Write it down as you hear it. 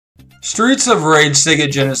Streets of Rage Sega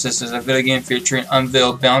Genesis is a video game featuring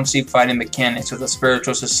unveiled bouncy fighting mechanics with a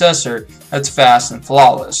spiritual successor that's fast and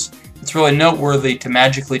flawless. It's really noteworthy to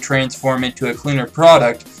magically transform into a cleaner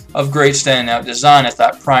product of great standout design at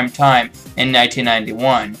that prime time in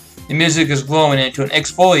 1991. The music is glowing into an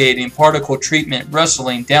exfoliating particle treatment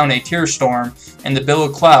wrestling down a tear storm in the billow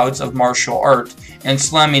clouds of martial art and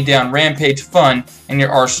slamming down rampage fun in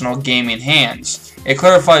your Arsenal gaming hands. It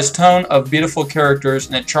clarifies tone of beautiful characters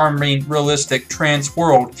in a charming, realistic trance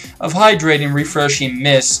world of hydrating, refreshing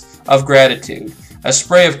mists of gratitude. A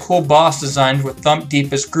spray of cool boss designs with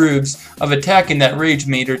thump-deepest grooves of attacking that rage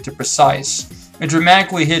meter to precise. It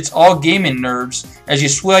dramatically hits all gaming nerves as you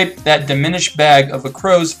swipe that diminished bag of a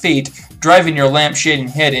crow's feet, driving your lamp-shading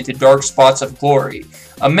head into dark spots of glory.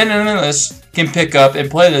 A minimalist can pick up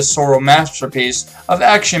and play this sorrow masterpiece of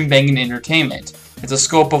action-banging entertainment. It's a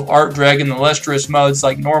scope of art dragging the lustrous modes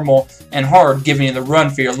like normal and hard, giving you the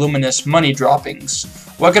run for your luminous money droppings.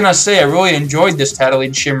 What can I say? I really enjoyed this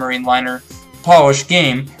tattling, shimmering liner polished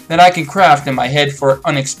game that I can craft in my head for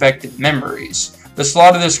unexpected memories. The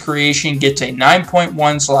slot of this creation gets a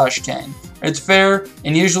 9.1/10. It's fair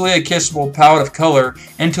and usually a kissable palette of color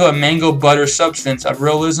into a mango butter substance of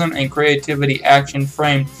realism and creativity action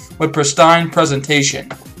framed with pristine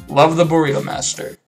presentation. Love the Burrito Master.